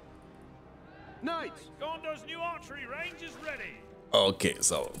 Knights, Gondor's new archery range is ready. Okay,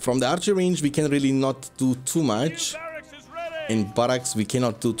 so from the archery range, we can really not do too much. In barracks, we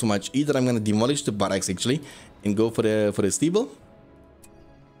cannot do too much either. I'm gonna demolish the barracks actually and go for the stable.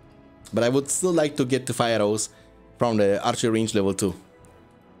 But I would still like to get the fire arrows from the archery range level 2.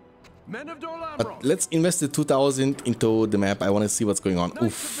 Men of Dol Amroth. But let's invest the 2000 into the map. I want to see what's going on.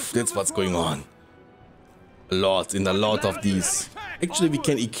 Oof, that's what's going on. A lot of these. Actually, we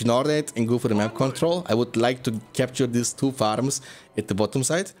can ignore that and go for the map control. I would like to capture these 2 farms at the bottom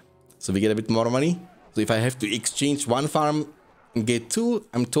side, so we get a bit more money. So if I have to exchange 1 farm and get 2,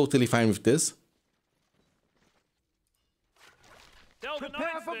 I'm totally fine with this.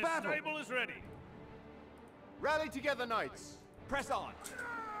 Prepare for battle. Stable is ready. Rally together, knights. Press on.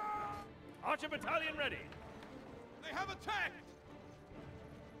 Archer battalion ready. They have attacked.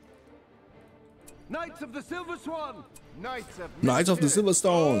 Knights of the Silver Swan. Knights of the Silver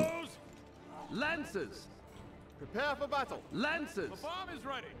Stone. Lancers. Prepare for battle. Lancers. The farm is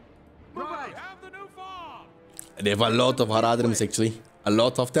ready. Right. We have the new farm. They have a lot of Haradrims actually. A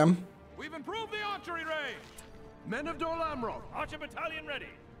lot of them. We've improved the archery range. Men of Dol Amroth. Archer battalion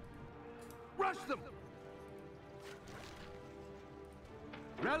ready. Rush them.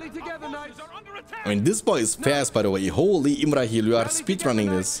 Rally together, knights. I mean, this boy is fast, by the way. Holy Imrahil, you are speedrunning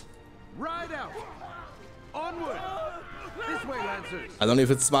this. Ride out. Onward. This This way, Lancers. I don't know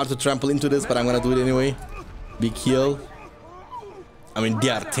if it's smart to trample into this, but I'm gonna do it anyway. Big heal. I mean, they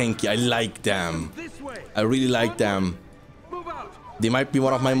are tanky. I like them. I really like them. They might be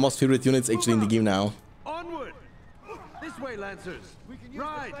one of my most favorite units actually in the game now. Onward. This way, Lancers. We can use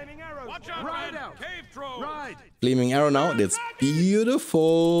the flaming arrow. Watch out, ride out. Cave trolls. Ride. Flaming arrow now. That's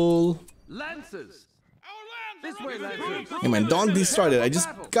beautiful. Lancers. This way, Lancers. Hey man, don't destroy that. I just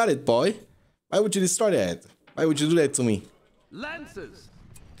got it, boy. Why would you destroy that? Why would you do that to me? Lancers.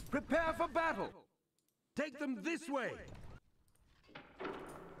 Prepare for battle. Take them this way.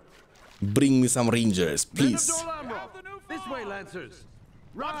 Bring me some rangers, please. This way, Lancers.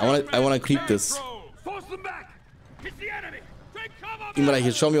 I wanna creep this. Force them back. It's the enemy. Take cover. Imra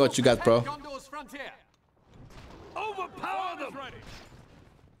here, show me what you got, bro. Overpower them.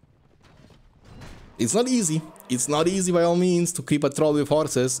 It's not easy. It's not easy by all means to creep a troll with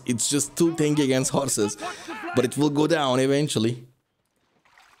horses. It's just too tanky against horses. But it will go down eventually.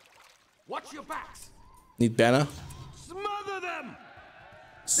 Watch your backs. Need banner. Smother them.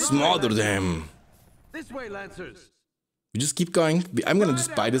 Smother them. This way, Lancers. We just keep going. I'm gonna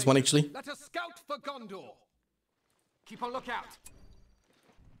just buy this one actually. Let us scout for Gondor. Keep a lookout.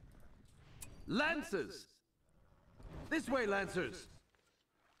 Lancers. This way, Lancers.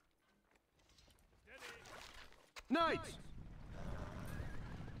 Knights.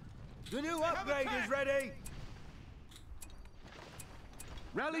 The new upgrade is ready.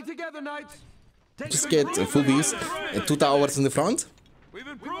 Rally together, knights. Just get a full beast and 2 towers in the front. We've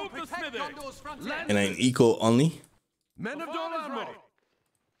improved the smithing. And an eco only. Men of Dorlamro.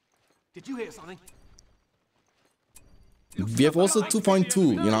 Did you hear something? We have also 2.2,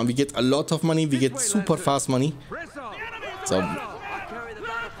 you know, we get a lot of money, we get super fast money. So,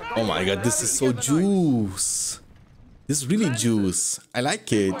 oh my god, this is so juice. This is really juice. I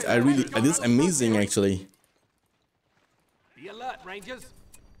like it. I really, this is amazing actually. Be alert, Rangers.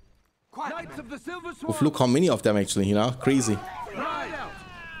 Knights of the Silver Sword. Oh, look how many of them actually, you know, crazy. Ride out.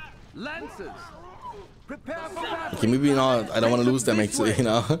 Lancers. Prepare for battle. Okay, maybe not, I don't want to lose them actually, you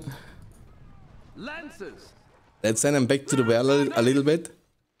know. Lancers. Let's send them back to the well a little bit.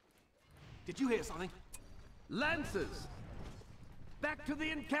 Did you hear something? Lancers. Back to the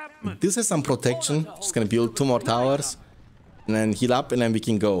encampment. This has some protection. Just gonna build 2 more towers. And then heal up and then we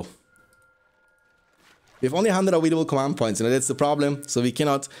can go. We have only 100 available command points, you know, that's the problem. So we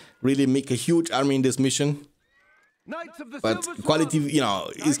cannot really make a huge army in this mission. But quality, you know,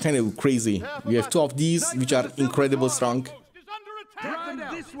 is kind of crazy. We have 2 of these, which are incredibly strong.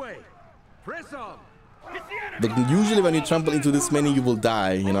 This way. Press on. But usually when you trample into this many, you will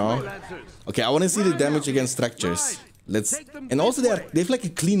die, you know. Okay, I want to see the damage against structures. Let's, and also they have like a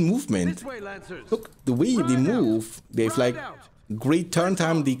clean movement. Look, the way they move, they have like great turn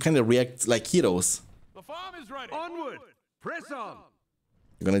time. They kind of react like heroes. The farm is ready. Onward. Press on.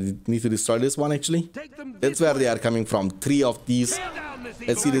 You're gonna need to destroy this one actually. That's where they are coming from. 3 of these.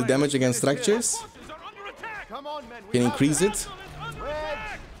 Let's see the damage against structures. Can increase it.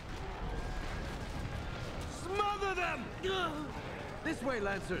 Smother them. This way,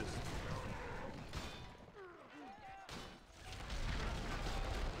 Lancers.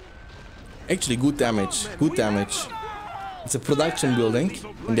 Actually, good damage. Good damage. It's a production building,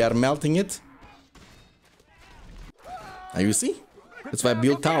 and they are melting it. Now you see? That's why I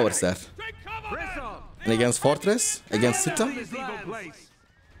built towers there. And against Fortress, against Cita.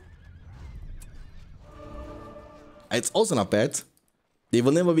 It's also not bad. They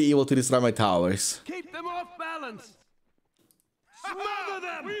will never be able to destroy my towers. Keep them off balance. Smother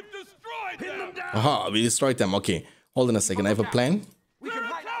them. We've destroyed them. Pin them down. Aha, we destroyed them. Okay, hold on a second. I have a plan. We can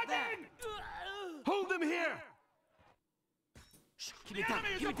hide out there. Hold them here. Shh, keep it down.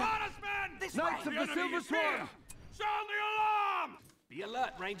 Keep it down. This way. Knights of the Silver Sword. Sound the alarm. Be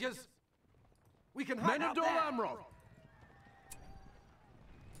alert, Rangers. We can hide Men of out there. Dorlamro.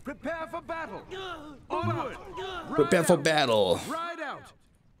 Prepare for battle. Onward. Prepare for battle. Ride out.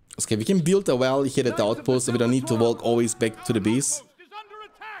 Okay, we can build a well here at the outpost, so we don't need to walk always back to the base.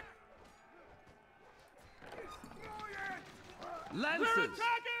 Lancers. We're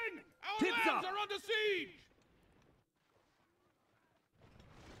attacking. Our Tips lands up. are under siege.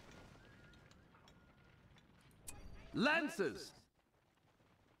 Lancers.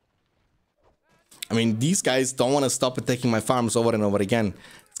 I mean, these guys don't want to stop attacking my farms over and over again.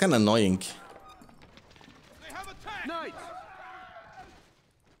 It's kind of annoying. They have attacked. Knights.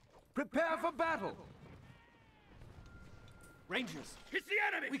 Prepare for battle. Rangers. It's the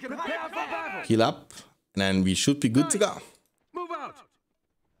enemy. We can Prepare hide for out there. battle. Heal up, and then we should be good to go. Move out.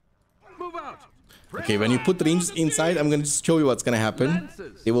 Move out. Okay, when you put ranges inside, I'm gonna just show you what's gonna happen.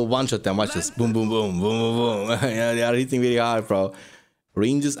 They will one-shot them. Watch this. Boom, boom, boom, boom, boom, boom. Yeah, they are hitting very hard, bro.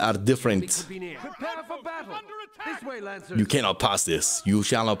 Ranges are different. Prepare for battle. This way, Lancers. You cannot pass this. You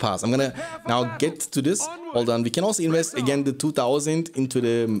shall not pass. I'm gonna now get to this. Hold on. We can also invest again the 2000 into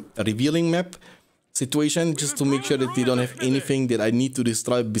the revealing map situation, just to make sure that they don't have anything that I need to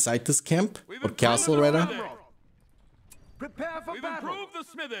destroy beside this camp or castle rather. Prepare for battle. Improve the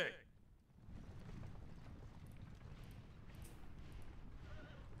smithy.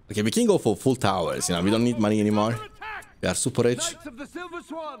 Okay, we can go for full towers. You know, we don't need money anymore. We are super rich. Knights of the Silver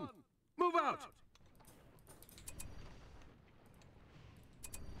Swan, move out.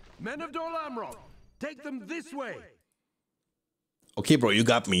 Men of Dol Amroth, take them this way. Okay, bro, you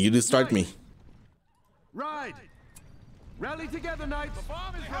got me. You destroyed me. Ride. Rally together, knights. The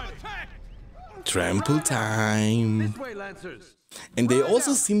bomb is ready. Trample time. This way, Lancers. And they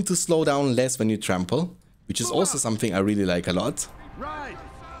also seem to slow down less when you trample, which is also something I really like a lot. Ride.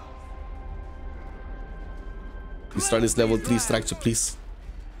 Destroy this level 3 structure, please.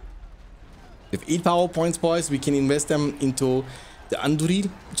 With 8 power points, boys, we can invest them into the Anduril,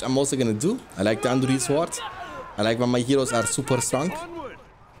 which I'm also gonna do. I like the Anduril sword. I like when my heroes are super strong.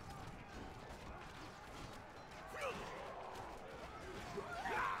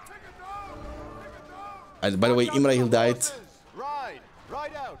 By the way, Imrahil died. Ride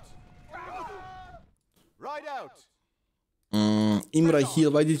out. Ride out.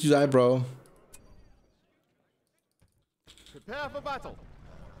 Imrahil, why did you die, bro? Prepare for battle.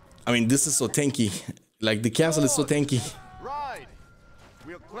 I mean, this is so tanky. Like, the castle is so tanky. Ride.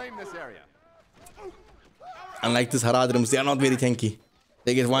 We'll claim this area. Unlike these Haradrims, they are not very tanky.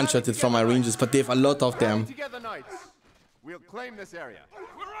 They get one-shotted from my ranges, but they have a lot of them. Together, knights. We'll claim this area.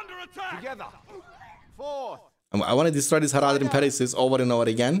 We're under attack. Together. Forth. I want to destroy these Haradrim palaces over and over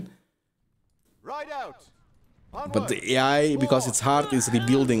again. Ride out. Onward. But the AI, because it's hard, is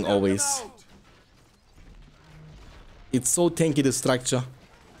rebuilding always. It's so tanky, the structure.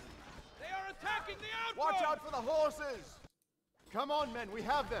 They are attacking the outpost. Watch out for the horses. Come on, men, we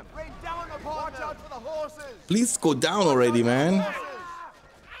have them. Rain down upon Watch out for the horses. Please go down already, man.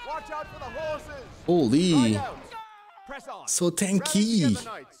 Watch out for the horses. Holy. Press on. So tanky.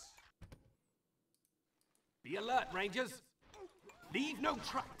 Be alert, Rangers. Leave no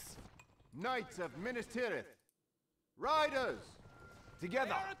tracks. Knights of Minas Tirith. Riders.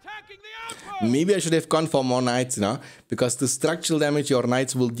 Together. Attacking the outpost. Maybe I should have gone for more knights, you know, because the structural damage your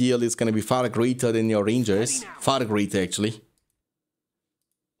knights will deal is going to be far greater than your rangers. Far greater, actually.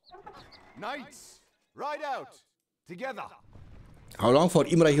 Knights, ride out. Together. How long for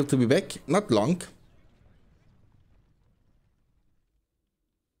Imrahil to be back? Not long.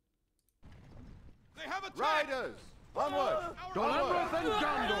 They have attacked. Riders, onward. Dol Amroth and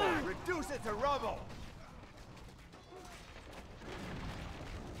Gondor. Reduce it to rubble.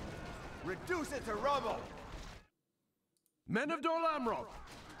 Reduce it to rubble. Men of Dol Amroth.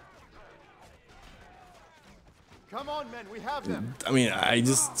 Come on, men, we have them. I mean, I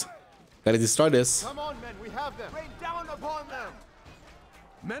just gotta destroy this. Come on, men, we have them. Rain down upon them.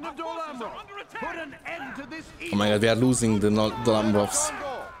 Men of Dol Amroth, put an end to this evil. Oh my god, we are losing the Dol Amroths,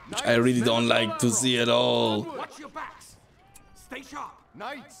 which I really don't like to see at all. Watch your backs. Stay sharp.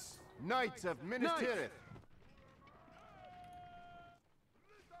 Knights, knights of Minas Tirith.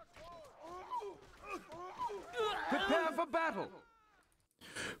 Prepare for battle.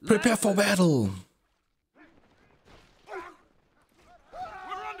 Prepare for battle.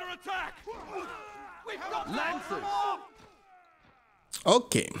 We're under attack. We've got Lancers.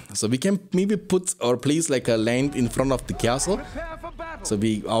 Okay, so we can maybe put or place like a land in front of the castle, Prepare for battle. so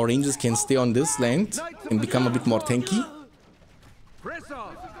our rangers can stay on this land and become a bit more tanky Press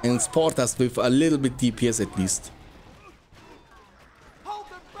on. and support us with a little bit DPS at least. Hold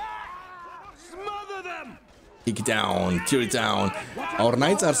them back. Smother them. Kick it down, tear it down. Our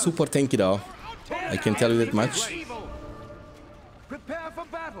knights are super tanky though, I can tell you that much. Prepare for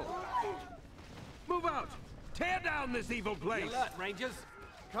battle. Move out. Tear down this evil place. Be alert, Rangers.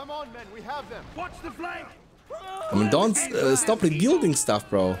 Come on, men, we have them. Watch the flank. I mean, don't stop rebuilding stuff,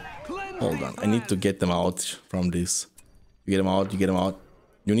 bro. Hold on, I need to get them out from this. You get them out, you get them out.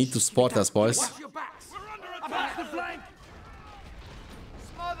 You need to support us, boys. Watch your backs. We're under Watch attack. the flank.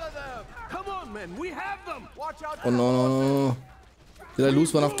 Smother them. Come on, men. We have them. Watch out. Oh no, no, no, no. Did I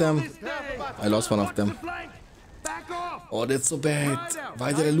lose one of them? I lost one of them. Flank. Back off. Oh, that's so bad.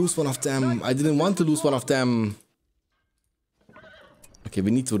 Why did I lose one of them? I didn't want to lose one of them. Okay,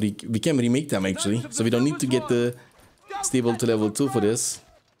 we need to we can remake them actually, so we don't need to get the stable to level 2 for this.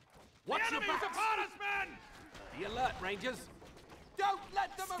 Watch your backs. Upon us, men. Be alert, Rangers. Don't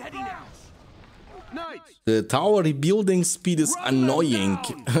let them steady now. The tower rebuilding speed is annoying.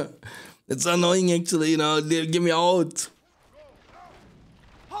 It's annoying actually, you know, they get me out.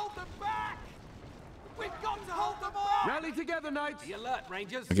 Hold them back! We've got to hold them off! Rally together, knights! Be alert,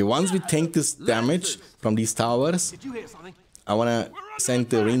 Rangers. Okay, once we tank this damage from these towers, Did you hear something? I wanna send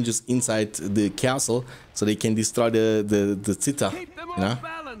the rangers inside the castle so they can destroy the Zither, Keep them you know? off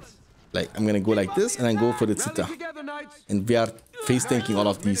balance! Like, I'm gonna go like this and then go for the Zither. Rally together, knights! And we are face tanking all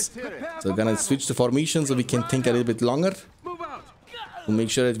of these. So we're gonna switch the formation so we can tank a little bit longer. Move out! To make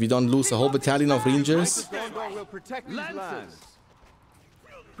sure that we don't lose a whole battalion of rangers. Gondor will protect these lands. Lancers!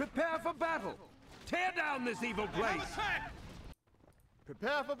 Prepare for battle! Tear down this evil place!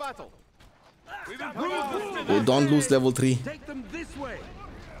 Prepare for battle. Oh, don't lose level 3. Take them this way!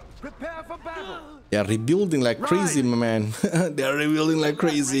 Prepare for battle! They are rebuilding like crazy, my man. They are rebuilding like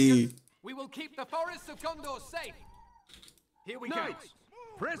crazy. We will keep the forests of Gondor safe! Here we go!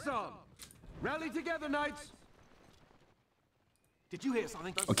 Press on! Rally together, knights! Did you hear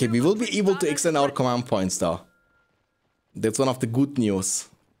something? Okay, we will be able to extend our command points though. That's one of the good news.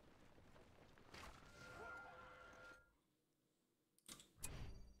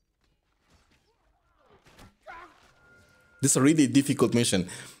 This is a really difficult mission.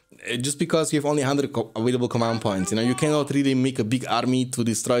 Just because you have only 100 available command points, you know, you cannot really make a big army to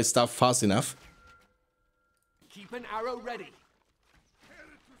destroy stuff fast enough. Keep an arrow ready!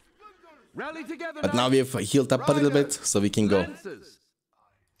 Rally together, But now we have healed up a little bit, so we can go. Lancers!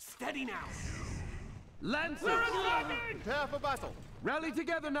 Steady now. Lancers! Prepare for battle. Rally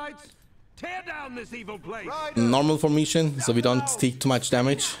together, knights! Tear down this evil place! Normal formation, so we don't take too much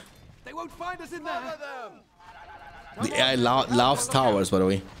damage. They won't find us in there! The AI loves towers, by the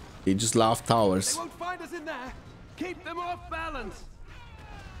way. They just love towers. They won't find us in there! Keep them off balance!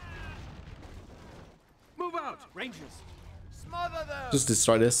 Move out! Rangers. Smother them! Just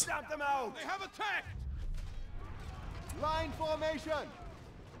destroy this. Stamp them out! They have attacked! Line formation!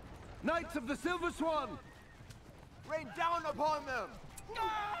 Knights of the Silver Swan! Rain down upon them!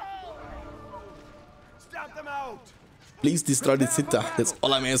 Stamp them out! Please destroy the Zither. That's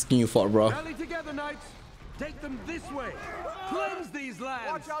all I'm asking you for, bro. Rally together, knights! Take them this way! Cleanse these lands!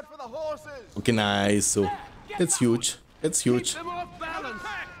 Watch out for the horses! Okay, nice. So that's huge. That's huge. Keep them off balance!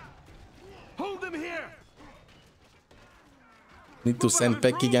 Hold them here! Need to send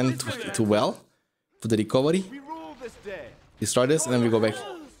back again to well for the recovery. We rule this day! Destroy this and then we go back.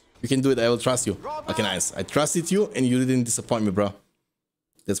 You can do it. I will trust you. Okay, nice. I trusted you and you didn't disappoint me, bro.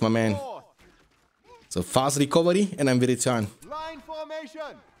 That's my man. So fast recovery and then we return. Line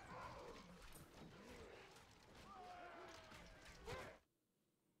formation!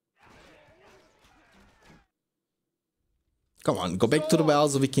 Come on, go back to the well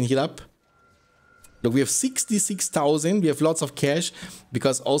so we can heal up. Look, we have 66,000. We have lots of cash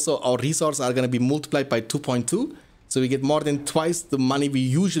because also our resources are going to be multiplied by 2.2. So we get more than twice the money we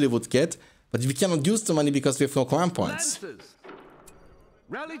usually would get. But we cannot use the money because we have no command points. Lancers.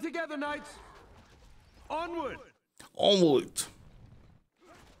 Rally together, knights! Onward! Onward.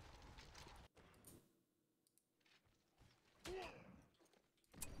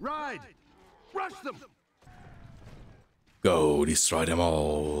 Ride! Rush them! Go destroy them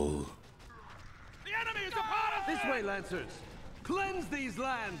all. The enemy is upon us! This way, Lancers! Cleanse these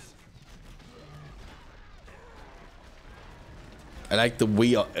lands! I like the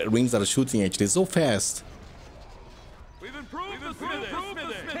way rings are shooting actually, so fast. We've improved the smithing!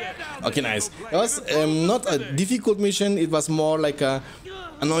 Okay, nice. It was not a difficult mission, it was more like a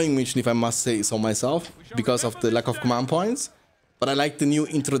annoying mission if I must say so myself, because of the lack of command points. But I like the new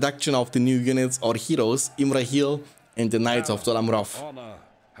introduction of the new units or heroes, Imrahil and the Knights of Dol Amroth. Honor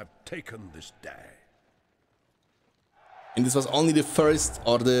have taken this day. And this was only the first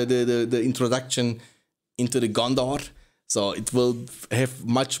or the introduction into the Gondor. So it will have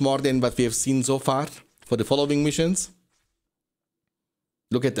much more than what we have seen so far for the following missions.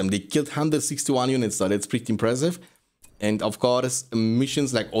 Look at them, they killed 161 units, so that's pretty impressive. And of course,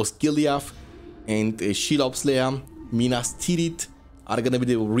 missions like Osgiliath and Shelob Slayer, Minas Tirith are gonna be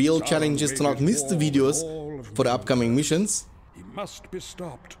the real challenges. To not miss the videos for the upcoming missions. He must be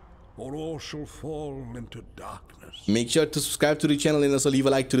stopped, or all shall fall into darkness. Make sure to subscribe to the channel and also leave a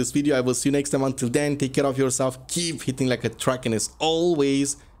like to this video. I will see you next time. Until then, take care of yourself, keep hitting like a truck, and as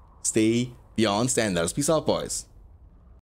always, stay beyond standards. Peace out, boys.